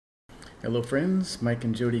Hello, friends. Mike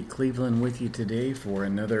and Jody Cleveland with you today for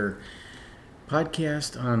another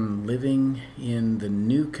podcast on living in the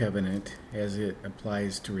new covenant as it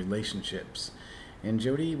applies to relationships. And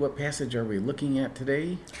Jody, what passage are we looking at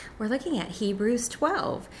today? We're looking at Hebrews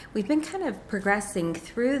 12. We've been kind of progressing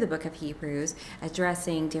through the book of Hebrews,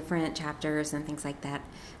 addressing different chapters and things like that,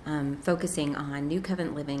 focusing on new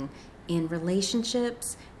covenant living in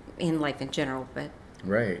relationships, in life in general. But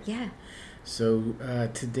Right. yeah. So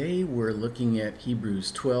today we're looking at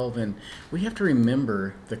Hebrews 12, and we have to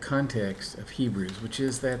remember the context of Hebrews, which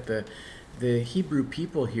is that the Hebrew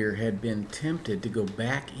people here had been tempted to go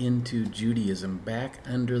back into Judaism, back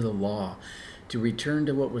under the law, to return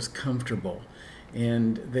to what was comfortable.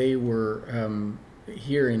 And they were,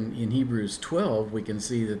 here in Hebrews 12, we can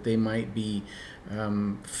see that they might be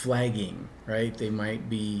flagging, right? They might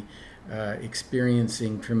be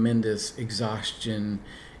experiencing tremendous exhaustion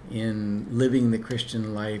in living the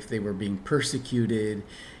Christian life. They were being persecuted.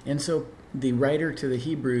 And so the writer to the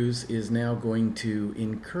Hebrews is now going to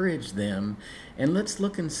encourage them. And let's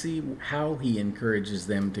look and see how he encourages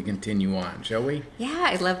them to continue on, shall we? Yeah,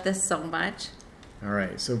 I love this so much. All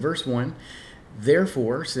right, so verse 1.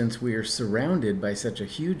 Therefore, since we are surrounded by such a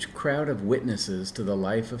huge crowd of witnesses to the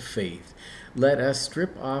life of faith, let us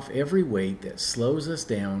strip off every weight that slows us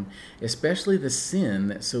down, especially the sin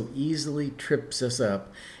that so easily trips us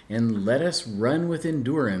up, and let us run with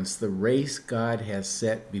endurance the race God has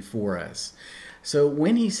set before us. So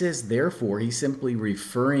when he says therefore, he's simply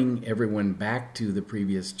referring everyone back to the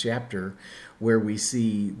previous chapter where we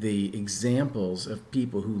see the examples of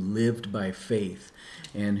people who lived by faith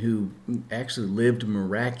and who actually lived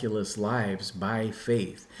miraculous lives by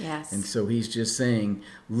faith. Yes. And so he's just saying,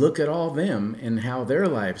 look at all them and how their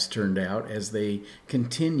lives turned out as they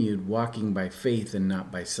continued walking by faith and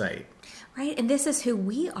not by sight. Right, and this is who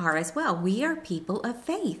we are as well. We are people of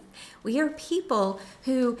faith. We are people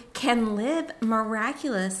who can live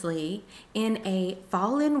miraculously in a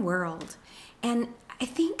fallen world. And I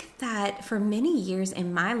think that for many years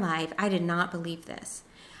in my life, I did not believe this.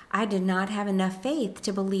 I did not have enough faith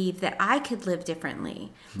to believe that I could live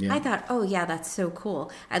differently. Yeah. I thought, oh yeah, that's so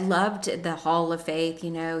cool. I loved the Hall of Faith,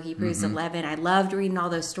 Hebrews 11. I loved reading all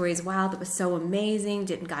those stories. Wow, that was so amazing.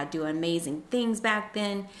 Didn't God do amazing things back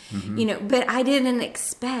then? But I didn't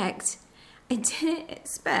expect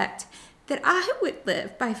that I would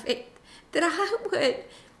live by faith, that I would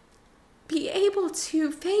be able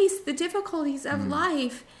to face the difficulties of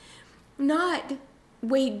life, not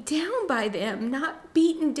weighed down by them, not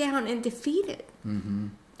beaten down and defeated.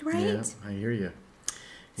 Right? Yeah, I hear you.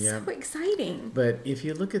 Yeah. So exciting. But if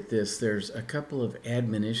you look at this, there's a couple of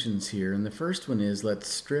admonitions here. And the first one is, let's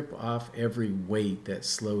strip off every weight that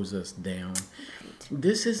slows us down.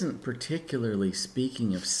 This isn't particularly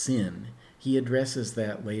speaking of sin. He addresses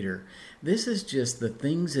that later. This is just the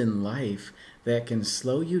things in life that can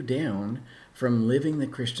slow you down from living the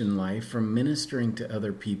Christian life, from ministering to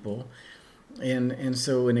other people. And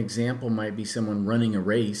so an example might be someone running a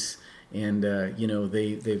race, and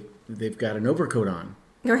they've got an overcoat on.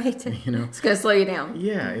 Right. It's going to slow you down.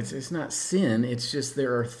 Yeah, it's not sin. It's just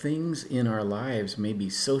there are things in our lives, maybe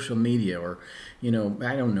social media, or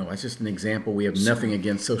I don't know. It's just an example. We have nothing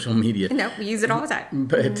against social media. No, we use it all the time.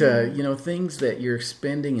 But things that you're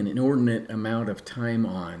spending an inordinate amount of time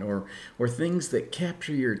on, or things that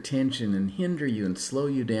capture your attention and hinder you and slow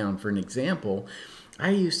you down. For an example,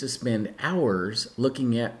 I used to spend hours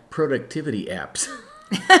looking at productivity apps.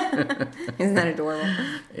 Isn't that adorable?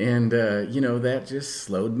 And, that just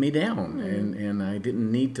slowed me down. And I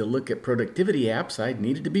didn't need to look at productivity apps. I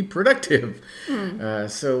needed to be productive.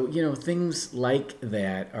 So, things like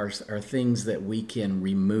that are things that we can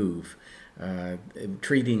remove,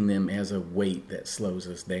 treating them as a weight that slows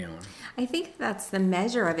us down. I think that's the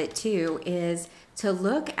measure of it, too, is to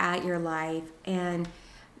look at your life and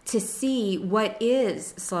to see what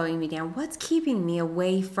is slowing me down. What's keeping me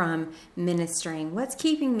away from ministering? What's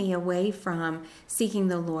keeping me away from seeking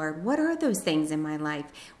the Lord? What are those things in my life?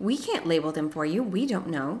 We can't label them for you. We don't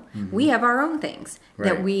know. We have our own things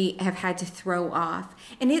that we have had to throw off.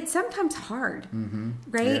 And it's sometimes hard,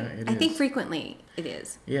 right? Yeah, I think frequently it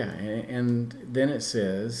is. Yeah, and then it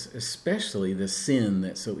says, especially the sin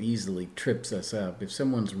that so easily trips us up. If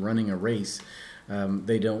someone's running a race,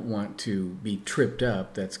 they don't want to be tripped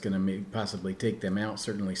up. That's going to possibly take them out,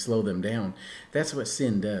 certainly slow them down. That's what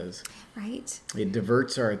sin does. Right. It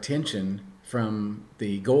diverts our attention from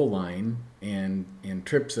the goal line and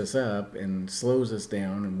trips us up and slows us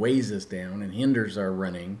down and weighs us down and hinders our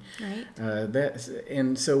running. Right.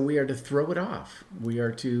 And so we are to throw it off. We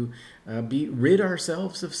are to rid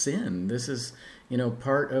ourselves of sin. This is,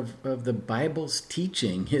 part of the Bible's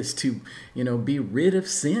teaching is to, be rid of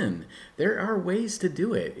sin. There are ways to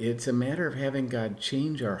do it. It's a matter of having God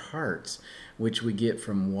change our hearts, which we get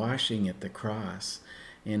from washing at the cross.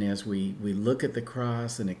 And as we look at the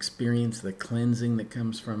cross and experience the cleansing that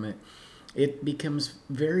comes from it, it becomes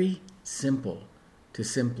very simple to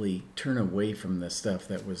simply turn away from the stuff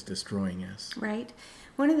that was destroying us. Right.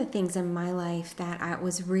 One of the things in my life that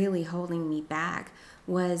was really holding me back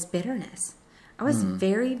was bitterness. I was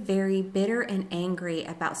very, very bitter and angry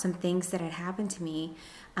about some things that had happened to me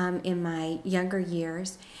in my younger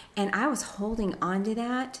years, and I was holding on to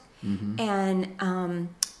that,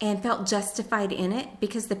 and felt justified in it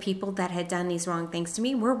because the people that had done these wrong things to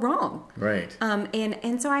me were wrong. Right.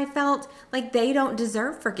 And so I felt like they don't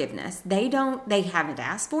deserve forgiveness. They haven't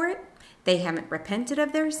asked for it. They haven't repented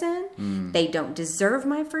of their sin. They don't deserve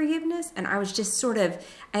my forgiveness. And I was just I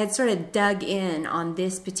had sort of dug in on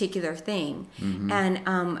this particular thing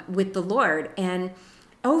and with the Lord. And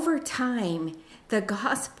over time, the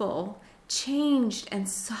gospel changed and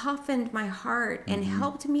softened my heart and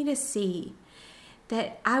helped me to see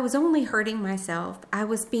that I was only hurting myself. I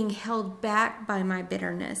was being held back by my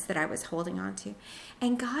bitterness that I was holding on to.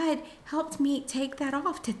 And God helped me take that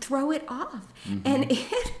off, to throw it off. And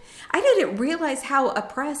I didn't realize how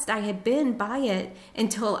oppressed I had been by it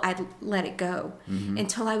until I let it go,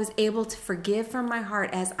 until I was able to forgive from my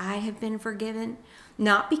heart as I have been forgiven.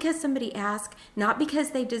 Not because somebody asked, not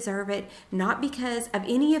because they deserve it, not because of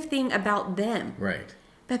anything about them. Right.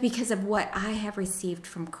 But because of what I have received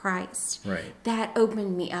from Christ. Right. That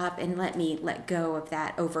opened me up and let me let go of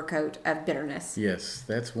that overcoat of bitterness. Yes,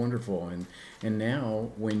 that's wonderful. And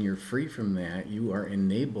now when you're free from that, you are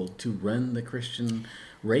enabled to run the Christian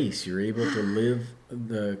race. You're able to live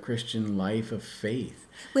the Christian life of faith.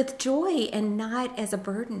 With joy and not as a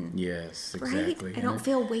burden. Yes, Right? exactly. I don't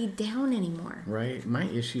feel weighed down anymore. Right. My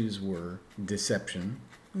issues were deception,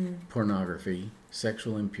 pornography,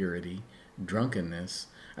 sexual impurity, drunkenness.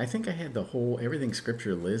 I think I had everything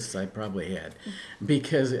Scripture lists I probably had,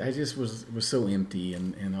 because I just was so empty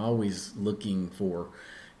and always looking for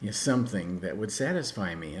something that would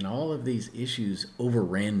satisfy me. And all of these issues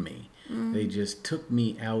overran me. They just took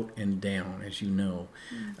me out and down, as you know.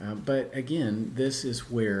 But again, this is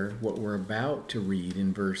where what we're about to read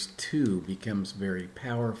in verse 2 becomes very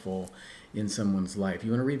powerful in someone's life.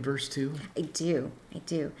 You want to read verse 2? I do.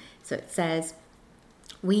 So it says,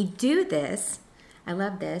 we do this. I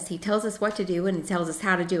love this. He tells us what to do and he tells us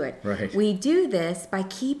how to do it. Right. We do this by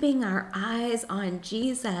keeping our eyes on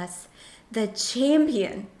Jesus, the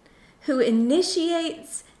champion who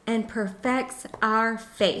initiates and perfects our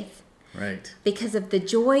faith. Right. Because of the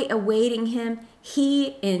joy awaiting him,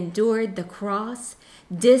 he endured the cross,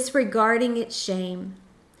 disregarding its shame.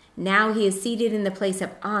 Now he is seated in the place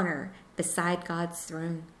of honor beside God's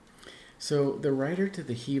throne. So the writer to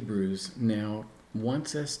the Hebrews now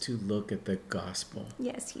wants us to look at the gospel.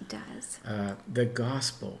 Yes, he does. The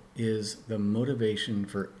gospel is the motivation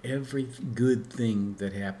for every good thing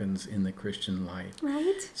that happens in the Christian life.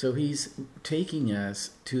 Right? So he's taking us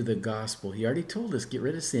to the gospel. He already told us, get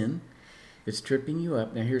rid of sin. It's tripping you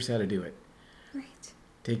up. Now here's how to do it. Right.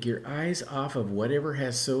 Take your eyes off of whatever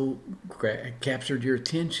has so captured your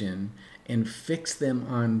attention and fix them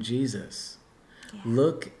on Jesus. Yeah.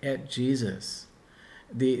 Look at Jesus.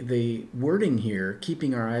 The wording here,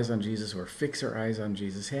 keeping our eyes on Jesus or fix our eyes on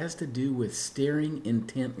Jesus, has to do with staring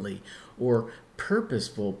intently or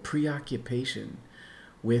purposeful preoccupation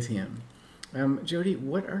with him. Jody,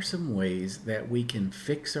 what are some ways that we can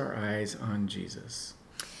fix our eyes on Jesus?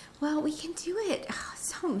 Well, we can do it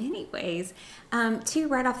so many ways. Two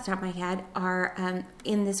right off the top of my head are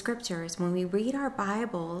in the scriptures. When we read our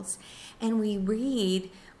Bibles and we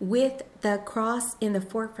read with the cross in the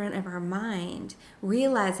forefront of our mind,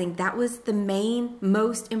 realizing that was the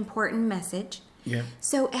most important message. Yeah.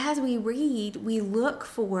 So as we read, we look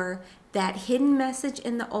for that hidden message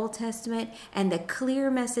in the Old Testament and the clear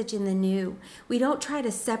message in the New. We don't try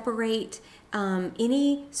to separate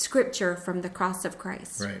any scripture from the cross of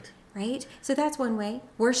Christ. Right. Right? So that's one way.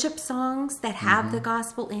 Worship songs that have the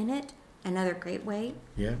gospel in it, another great way.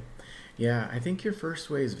 Yeah. Yeah, I think your first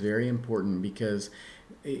way is very important, because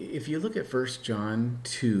if you look at 1 John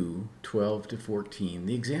 2:12-14,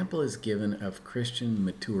 the example is given of Christian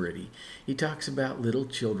maturity. He talks about little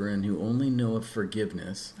children who only know of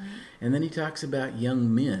forgiveness, and then he talks about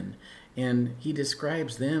young men, and he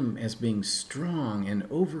describes them as being strong and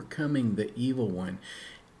overcoming the evil one.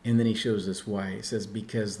 And then he shows us why. He says,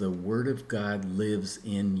 because the word of God lives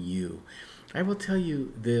in you. I will tell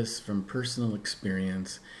you this from personal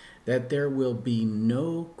experience, that there will be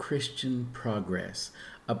no Christian progress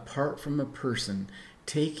apart from a person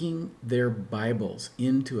taking their Bibles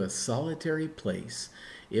into a solitary place,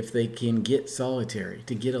 if they can get solitary,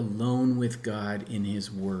 to get alone with God in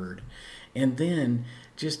His Word, and then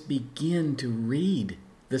just begin to read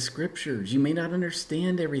the Scriptures. You may not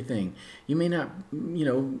understand everything. You may not,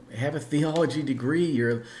 have a theology degree,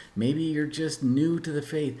 or maybe you're just new to the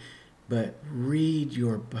faith, but read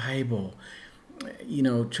your Bible.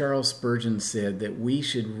 Charles Spurgeon said that we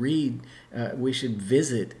should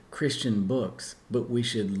visit Christian books, but we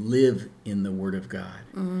should live in the Word of God.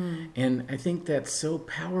 And I think that's so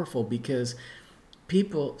powerful, because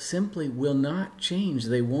people simply will not change.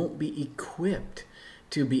 They won't be equipped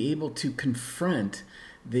to be able to confront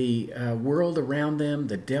the world around them,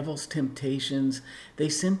 the devil's temptations. They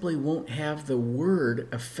simply won't have the Word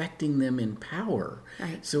affecting them in power,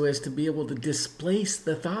 right, so as to be able to displace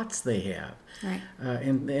the thoughts they have. Right.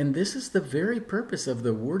 And this is the very purpose of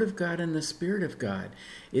the Word of God and the Spirit of God,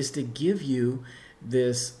 is to give you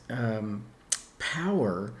this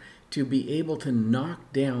power to be able to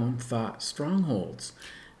knock down thought strongholds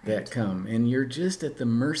that come. And you're just at the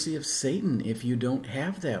mercy of Satan if you don't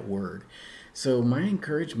have that Word. So my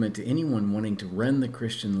encouragement to anyone wanting to run the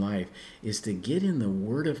Christian life is to get in the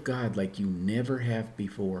Word of God like you never have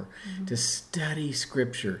before, to study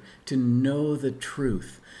Scripture, to know the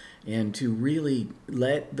truth, and to really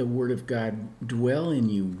let the Word of God dwell in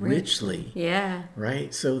you richly. Yeah.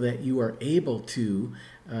 Right? So that you are able to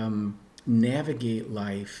navigate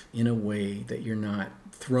life in a way that you're not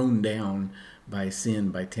thrown down by sin,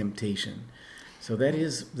 by temptation. So that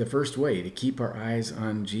is the first way, to keep our eyes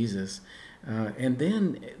on Jesus. And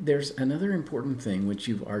then there's another important thing which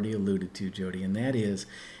you've already alluded to, Jody, and that is,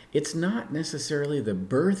 it's not necessarily the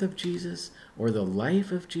birth of Jesus or the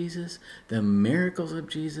life of Jesus, the miracles of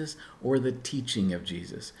Jesus, or the teaching of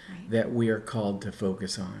Jesus that we are called to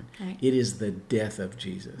focus on. Right. It is the death of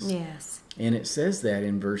Jesus. Yes. And it says that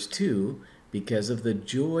in verse 2, because of the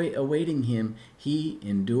joy awaiting him, he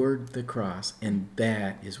endured the cross. And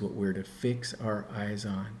that is what we're to fix our eyes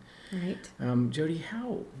on. Right. Jody,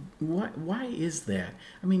 why is that?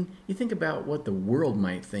 I mean, you think about what the world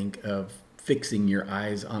might think of fixing your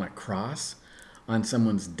eyes on a cross, on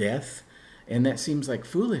someone's death, and that seems like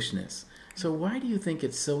foolishness. So why do you think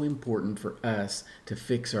it's so important for us to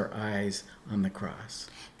fix our eyes on the cross?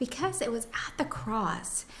 Because it was at the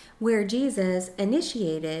cross where Jesus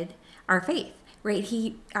initiated our faith,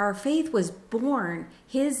 right? Our faith was born.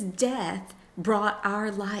 His death brought our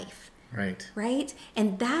life. Right. Right?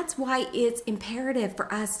 And that's why it's imperative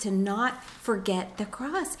for us to not forget the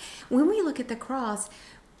cross. When we look at the cross,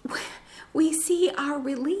 we see our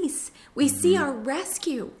release. We see our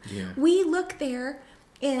rescue. Yeah. We look there,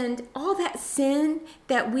 and all that sin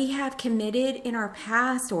that we have committed in our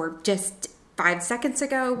past, or just 5 seconds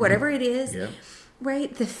ago, whatever it is, Yeah.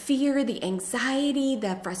 right? The fear, the anxiety,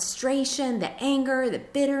 the frustration, the anger, the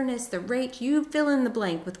bitterness, the rage, you fill in the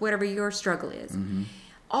blank with whatever your struggle is.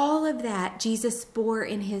 All of that Jesus bore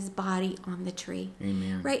in his body on the tree.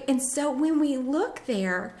 Amen. Right? And so when we look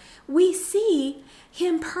there, we see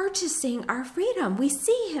him purchasing our freedom. We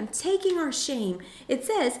see him taking our shame. It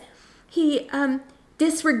says he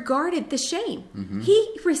disregarded the shame.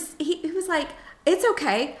 He was like, it's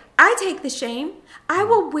okay. I take the shame. I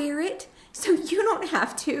will wear it so you don't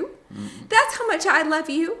have to. That's how much I love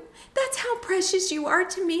you. That's how precious you are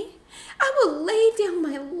to me. I will lay down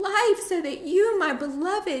my life so that you, my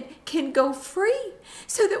beloved, can go free,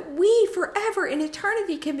 so that we forever in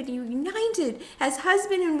eternity can be united as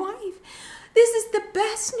husband and wife. This is the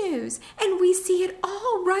best news, and we see it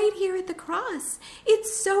all right here at the cross.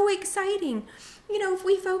 It's so exciting. If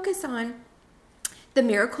we focus on the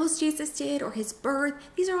miracles Jesus did or his birth,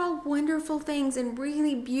 these are all wonderful things and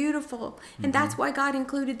really beautiful, and that's why God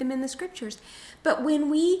included them in the scriptures. But when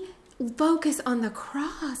we focus on the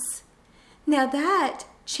cross, now that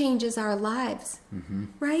changes our lives,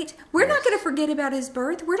 right? We're not going to forget about his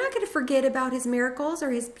birth. We're not going to forget about his miracles or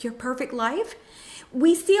his perfect life.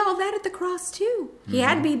 We see all that at the cross too. He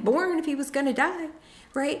had to be born if he was going to die,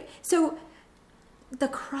 right? So the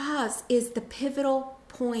cross is the pivotal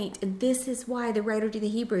point, and this is why the writer to the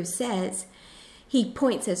Hebrews says, he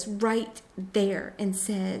points us right there and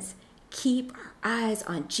says, keep our eyes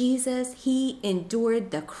on Jesus. He endured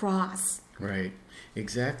the cross. Right.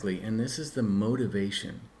 Exactly. And this is the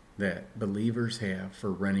motivation that believers have for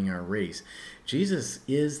running our race. Jesus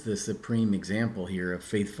is the supreme example here of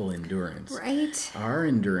faithful endurance. Right. Our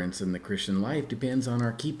endurance in the Christian life depends on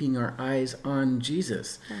our keeping our eyes on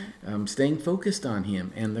Jesus, staying focused on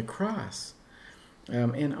him and the cross.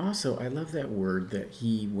 And also, I love that word that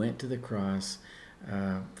he went to the cross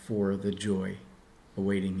for the joy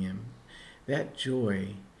awaiting him. That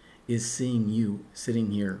joy is seeing you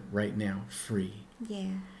sitting here right now free. Yeah.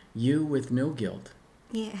 You with no guilt.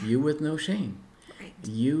 Yeah. You with no shame. Right.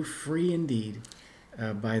 You free indeed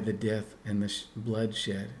by the death and the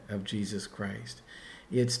bloodshed of Jesus Christ.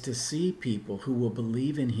 It's to see people who will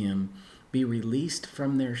believe in him be released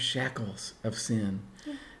from their shackles of sin,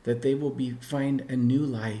 that they will find a new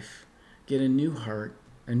life, get a new heart,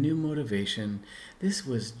 a new motivation. This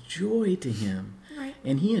was joy to him. Right.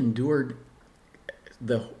 And he endured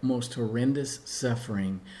the most horrendous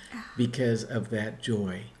suffering because of that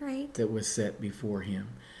joy Right. that was set before him.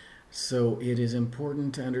 So it is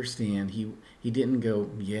important to understand he didn't go,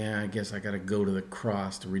 yeah, I guess I got to go to the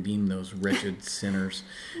cross to redeem those wretched sinners.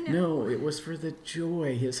 No, it was for the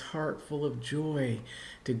joy, his heart full of joy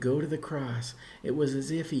to go to the cross. It was as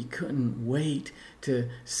if he couldn't wait to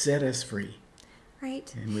set us free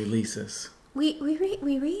Right. and release us. We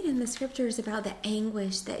read in the scriptures about the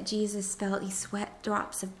anguish that Jesus felt. He sweat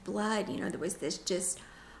drops of blood. There was this just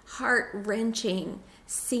heart-wrenching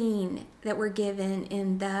scene that were given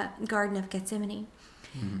in the Garden of Gethsemane.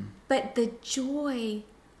 Mm-hmm. But the joy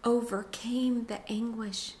overcame the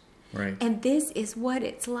anguish. Right. And this is what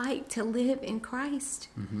it's like to live in Christ.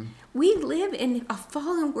 Mm-hmm. We live in a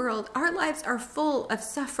fallen world. Our lives are full of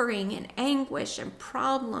suffering and anguish and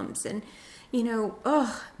problems and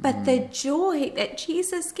but the joy that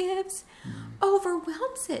Jesus gives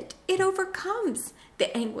overwhelms it. It overcomes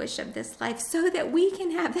the anguish of this life so that we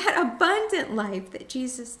can have that abundant life that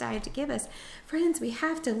Jesus died to give us. Friends, we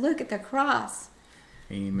have to look at the cross.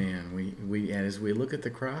 Amen. We as we look at the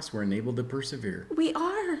cross, we're enabled to persevere. We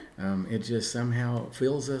are. It just somehow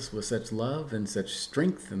fills us with such love and such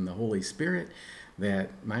strength in the Holy Spirit that,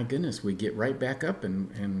 my goodness, we get right back up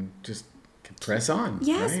and just press on.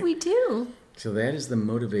 Yes, right? we do. So that is the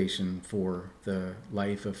motivation for the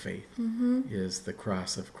life of faith, is the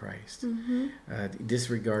cross of Christ.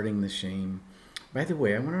 Disregarding the shame. By the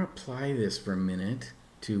way, I want to apply this for a minute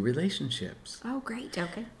to relationships. Oh, great.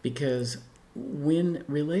 Okay. Because when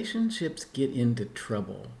relationships get into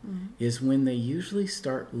trouble is when they usually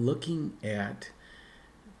start looking at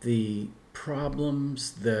the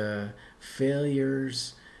problems, the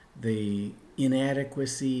failures, the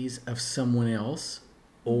inadequacies of someone else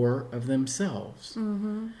or of themselves.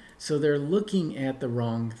 So they're looking at the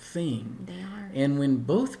wrong thing. They are. And when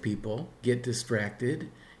both people get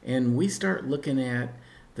distracted and we start looking at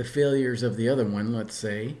the failures of the other one, let's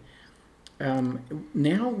say,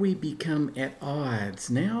 now we become at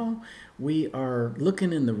odds. Now we are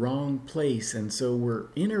looking in the wrong place, and so we're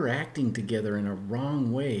interacting together in a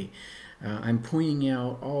wrong way. I'm pointing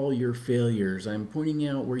out all your failures. I'm pointing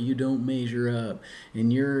out where you don't measure up,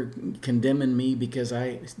 and you're condemning me because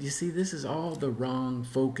you see, this is all the wrong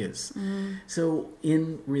focus. So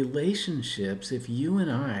in relationships, if you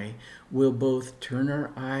and I will both turn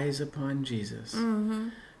our eyes upon Jesus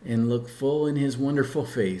and look full in his wonderful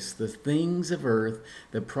face, the things of earth,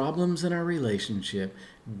 the problems in our relationship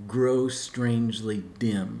grow strangely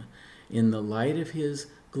dim in the light of his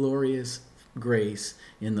glorious grace,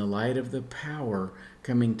 in the light of the power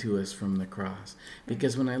coming to us from the cross.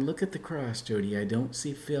 Because when I look at the cross, Jody, I don't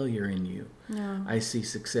see failure in you. No. I see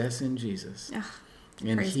success in Jesus. Oh,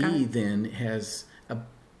 and praise he God. then has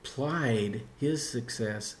applied his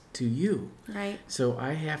success to you. Right. So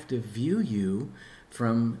I have to view you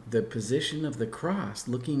from the position of the cross,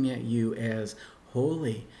 looking at you as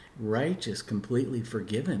holy, righteous, completely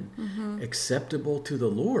forgiven, acceptable to the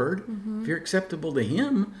Lord. If you're acceptable to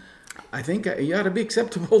him, I think you ought to be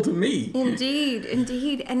acceptable to me. Indeed,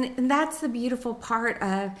 indeed. And that's the beautiful part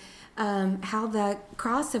of how the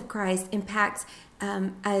cross of Christ impacts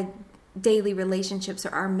daily relationships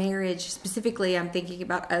or our marriage. Specifically, I'm thinking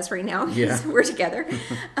about us right now because we're together.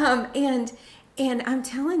 And I'm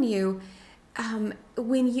telling you,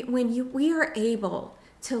 we are able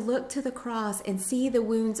to look to the cross and see the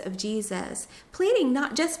wounds of Jesus, pleading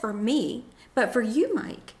not just for me, but for you,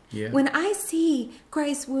 Mike. Yeah. When I see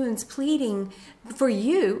Christ's wounds pleading for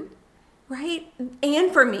you, right,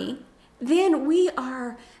 and for me, then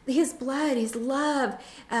his blood, his love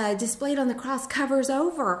displayed on the cross covers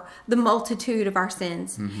over the multitude of our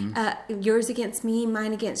sins. Yours against me,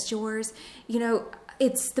 mine against yours.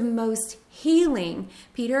 It's the most healing.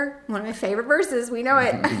 Peter, one of my favorite verses, we know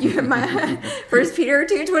it. 1 Peter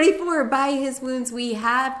 2:24, by his wounds we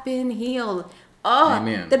have been healed. Oh,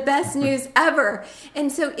 Amen. The best news ever.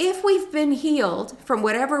 And so if we've been healed from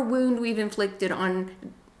whatever wound we've inflicted on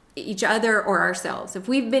each other or ourselves, if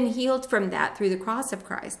we've been healed from that through the cross of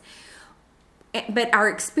Christ, But our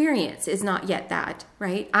experience is not yet that,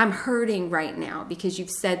 right? I'm hurting right now because you've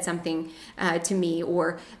said something to me,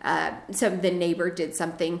 or the neighbor did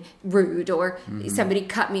something rude, or somebody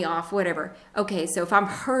cut me off, whatever. Okay, so if I'm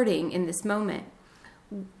hurting in this moment,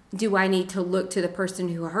 do I need to look to the person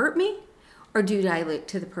who hurt me, or do I look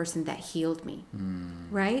to the person that healed me?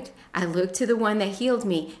 Right? I look to the one that healed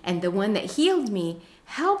me, and the one that healed me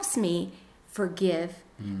helps me forgive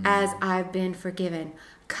as I've been forgiven.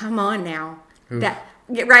 Come on now. That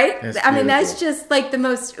right? I mean, that's just like the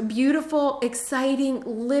most beautiful, exciting,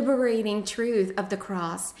 liberating truth of the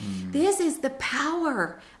cross. This is the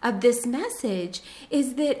power of this message,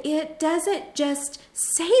 is that it doesn't just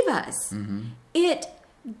save us. It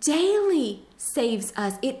daily saves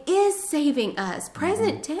us. It is saving us,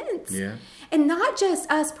 present tense. Yeah. And not just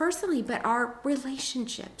us personally, but our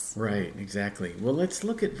relationships. Right, exactly. Well, let's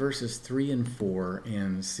look at verses 3 and 4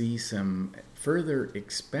 and see some further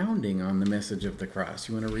expounding on the message of the cross.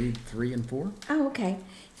 You want to read 3 and 4? Oh, okay.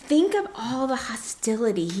 Think of all the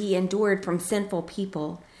hostility he endured from sinful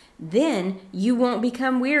people. Then you won't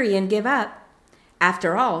become weary and give up.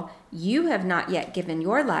 After all, you have not yet given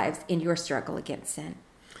your lives in your struggle against sin.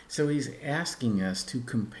 So he's asking us to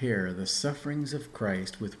compare the sufferings of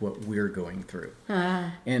Christ with what we're going through.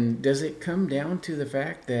 And does it come down to the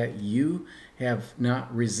fact that you have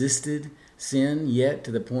not resisted sin yet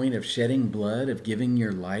to the point of shedding blood, of giving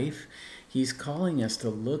your life? He's calling us to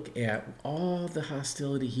look at all the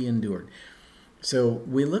hostility he endured. So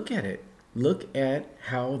we look at it. Look at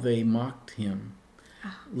how they mocked him.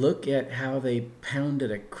 Look at how they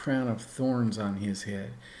pounded a crown of thorns on his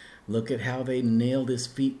head. Look at how they nailed his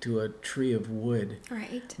feet to a tree of wood.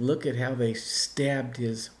 Right. Look at how they stabbed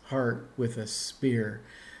his heart with a spear.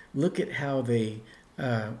 Look at how the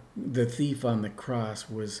thief on the cross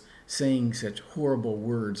was saying such horrible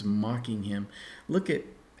words, mocking him. Look at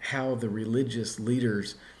how the religious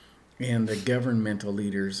leaders and the governmental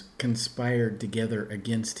leaders conspired together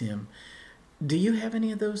against him. Do you have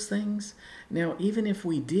any of those things? Now, even if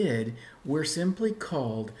we did, we're simply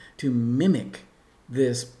called to mimic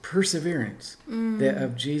this perseverance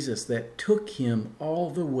of Jesus that took him all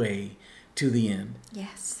the way to the end.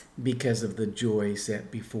 Yes. Because of the joy set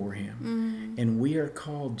before him. And we are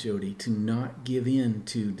called, Jody, to not give in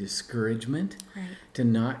to discouragement, Right. to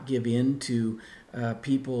not give in to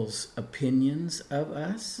people's opinions of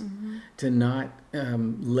us, to not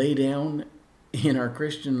lay down in our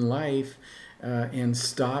Christian life and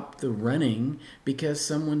stop the running because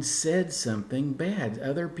someone said something bad.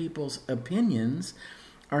 Other people's opinions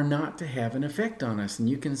are not to have an effect on us. And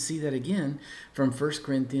you can see that again from 1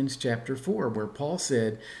 Corinthians chapter 4, where Paul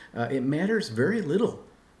said, it matters very little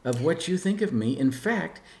of what you think of me. In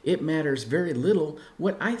fact, it matters very little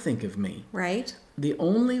what I think of me. Right. The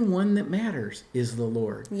only one that matters is the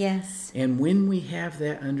Lord. Yes. And when we have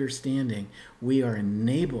that understanding, we are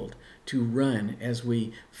enabled to run as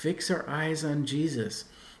we fix our eyes on Jesus,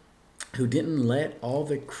 who didn't let all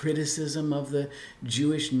the criticism of the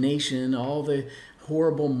Jewish nation, all the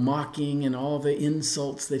horrible mocking and all the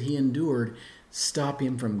insults that he endured stop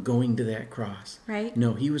him from going to that cross. Right.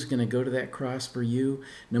 No, he was going to go to that cross for you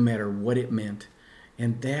no matter what it meant.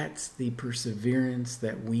 And that's the perseverance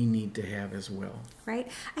that we need to have as well. Right.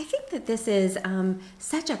 I think that this is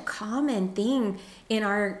such a common thing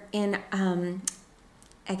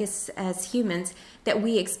I guess as humans that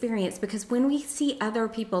we experience, because when we see other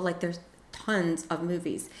people, like there's tons of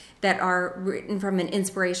movies that are written from an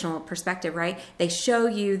inspirational perspective, right? They show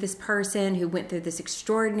you this person who went through this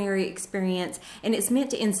extraordinary experience, and it's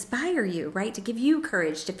meant to inspire you, right? To give you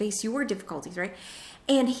courage to face your difficulties, right?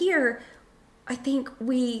 And here, I think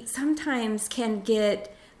we sometimes can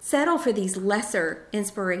settle for these lesser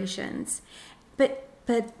inspirations.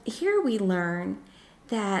 But here we learn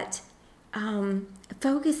that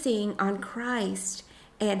focusing on Christ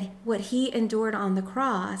and what he endured on the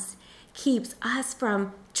cross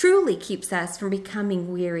truly keeps us from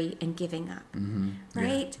becoming weary and giving up.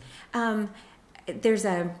 Right? Yeah.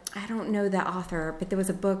 I don't know the author, but there was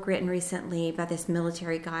a book written recently by this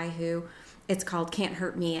military guy who, it's called Can't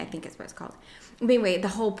Hurt Me, I think is what it's called. But anyway, the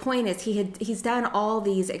whole point is he's done all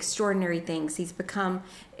these extraordinary things. He's become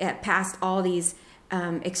past all these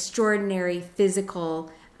extraordinary physical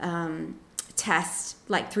tests,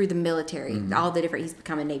 like through the military, all the different, he's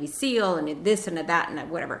become a Navy SEAL and this and that and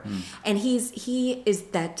whatever. And he is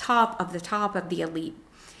the top of the elite.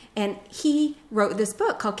 And he wrote this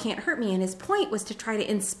book called Can't Hurt Me. And his point was to try to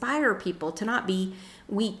inspire people to not be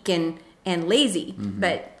weak and lazy,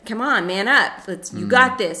 but come on, man up. You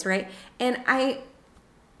got this, right? And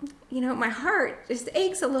my heart just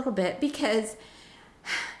aches a little bit because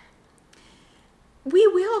we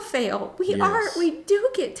will fail. Yes. We do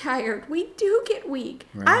get tired. We do get weak.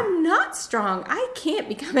 Right. I'm not strong. I can't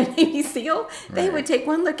become a Navy SEAL. They Right. would take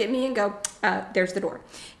one look at me and go, there's the door.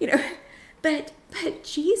 But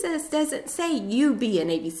Jesus doesn't say you be a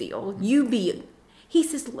Navy SEAL. He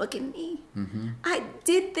says, look at me. Mm-hmm. I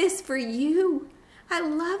did this for you. I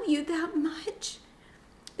love you that much.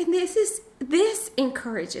 And this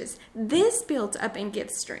encourages, this builds up and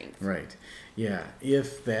gives strength. Right. Yeah.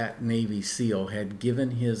 If that Navy SEAL had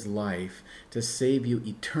given his life to save you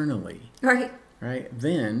eternally, Right? right,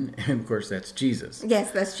 then, and of course that's Jesus.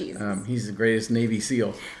 Yes, that's Jesus. He's the greatest Navy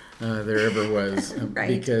SEAL there ever was, Right.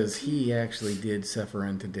 because he actually did suffer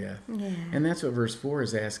unto death. Yeah. And that's what verse 4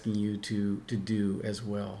 is asking you to do as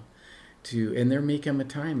well. And there may come a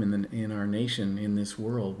time in our nation, in this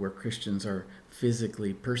world, where Christians are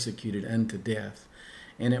physically persecuted unto death.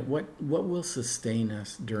 And what will sustain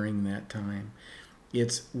us during that time?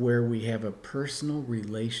 It's where we have a personal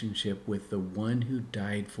relationship with the one who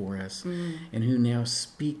died for us and who now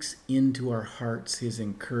speaks into our hearts his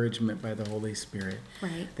encouragement by the Holy Spirit.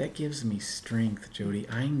 Right. That gives me strength, Jody.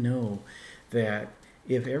 I know that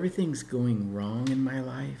if everything's going wrong in my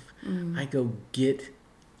life, I go get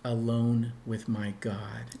alone with my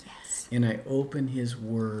God. Yes, And I open his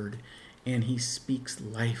word, and he speaks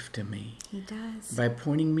life to me he does. by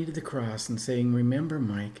pointing me to the cross and saying, remember,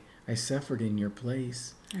 Mike, I suffered in your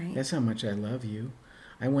place. Right. That's how much I love you.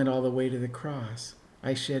 I went all the way to the cross.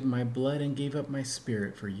 I shed my blood and gave up my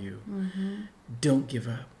spirit for you. Don't give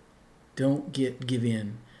up. Don't give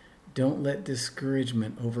in. Don't let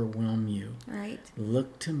discouragement overwhelm you. Right.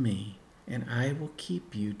 Look to me, and I will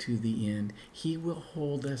keep you to the end. He will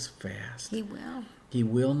hold us fast. He will. He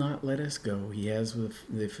will not let us go. He has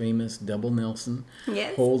the famous double Nelson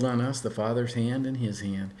Yes. hold on us, the Father's hand and his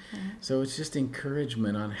hand. So it's just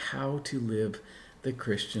encouragement on how to live the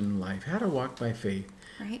Christian life, how to walk by faith.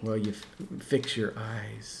 Right. Well, you fix your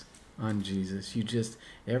eyes on Jesus. You just,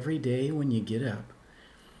 every day when you get up,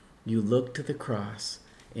 you look to the cross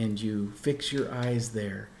and you fix your eyes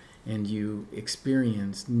there and you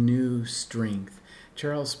experience new strength.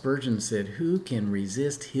 Charles Spurgeon said, who can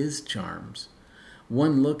resist his charms?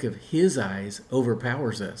 One look of his eyes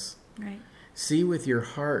overpowers us. Right. See with your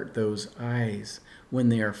heart those eyes when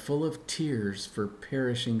they are full of tears for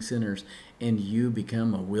perishing sinners, and you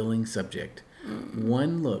become a willing subject.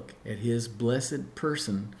 One look at his blessed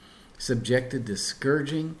person, subjected to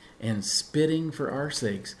scourging and spitting for our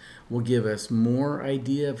sakes, will give us more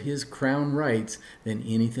idea of his crown rights than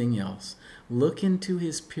anything else. Look into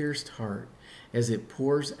his pierced heart as it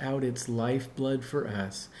pours out its lifeblood for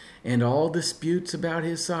us, and all disputes about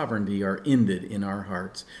his sovereignty are ended in our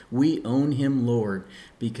hearts. We own him Lord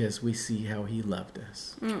because we see how he loved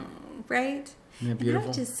us. Right? Isn't that And I beautiful?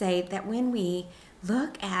 would just say that when we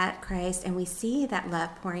look at Christ and we see that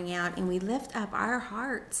love pouring out and we lift up our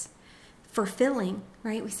hearts for filling,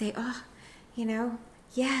 right? We say, oh,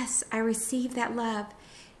 yes, I receive that love.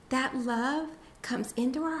 That love comes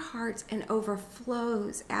into our hearts and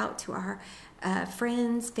overflows out to our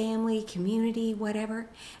friends, family, community, whatever.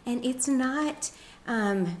 And it's not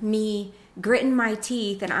me gritting my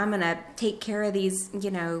teeth and I'm going to take care of these,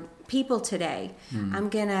 people today. I'm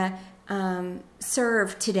going to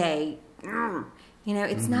serve today.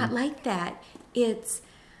 It's not like that. It's,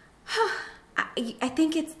 I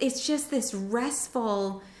think it's just this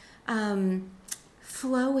restful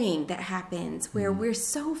flowing that happens where we're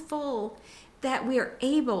so full that we're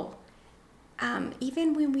able,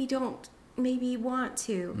 even when we don't maybe want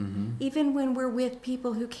to, even when we're with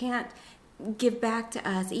people who can't give back to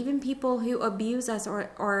us, even people who abuse us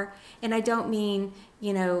or and I don't mean,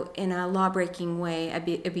 in a law-breaking way,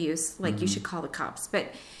 abuse, like you should call the cops,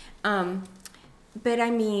 but I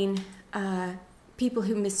mean people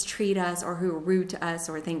who mistreat us or who are rude to us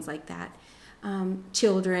or things like that.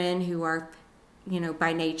 Children who are,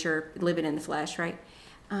 by nature living in the flesh, right?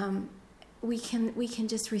 We can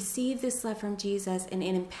just receive this love from Jesus, and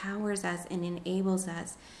it empowers us and enables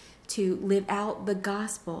us to live out the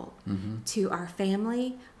gospel to our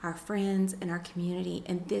family, our friends, and our community.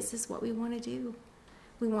 And this is what we want to do.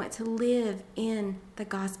 We want to live in the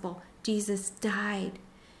gospel. Jesus died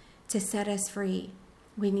to set us free.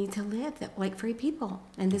 We need to live like free people.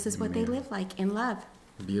 And this is what they live like, in love.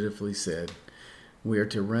 Beautifully said. We are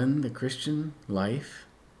to run the Christian life,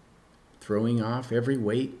 throwing off every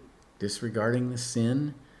weight, disregarding the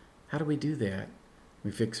sin. How do we do that?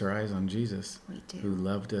 We fix our eyes on Jesus, We do. who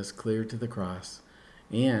loved us clear to the cross,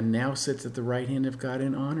 and now sits at the right hand of God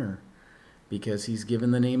in honor, because he's given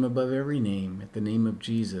the name above every name. At the name of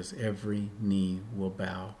Jesus, every knee will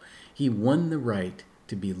bow. He won the right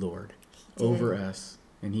to be Lord did. over us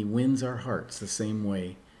and he wins our hearts the same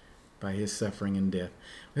way by his suffering and death.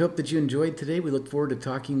 We hope that you enjoyed today. We look forward to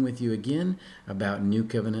talking with you again about New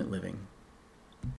Covenant living.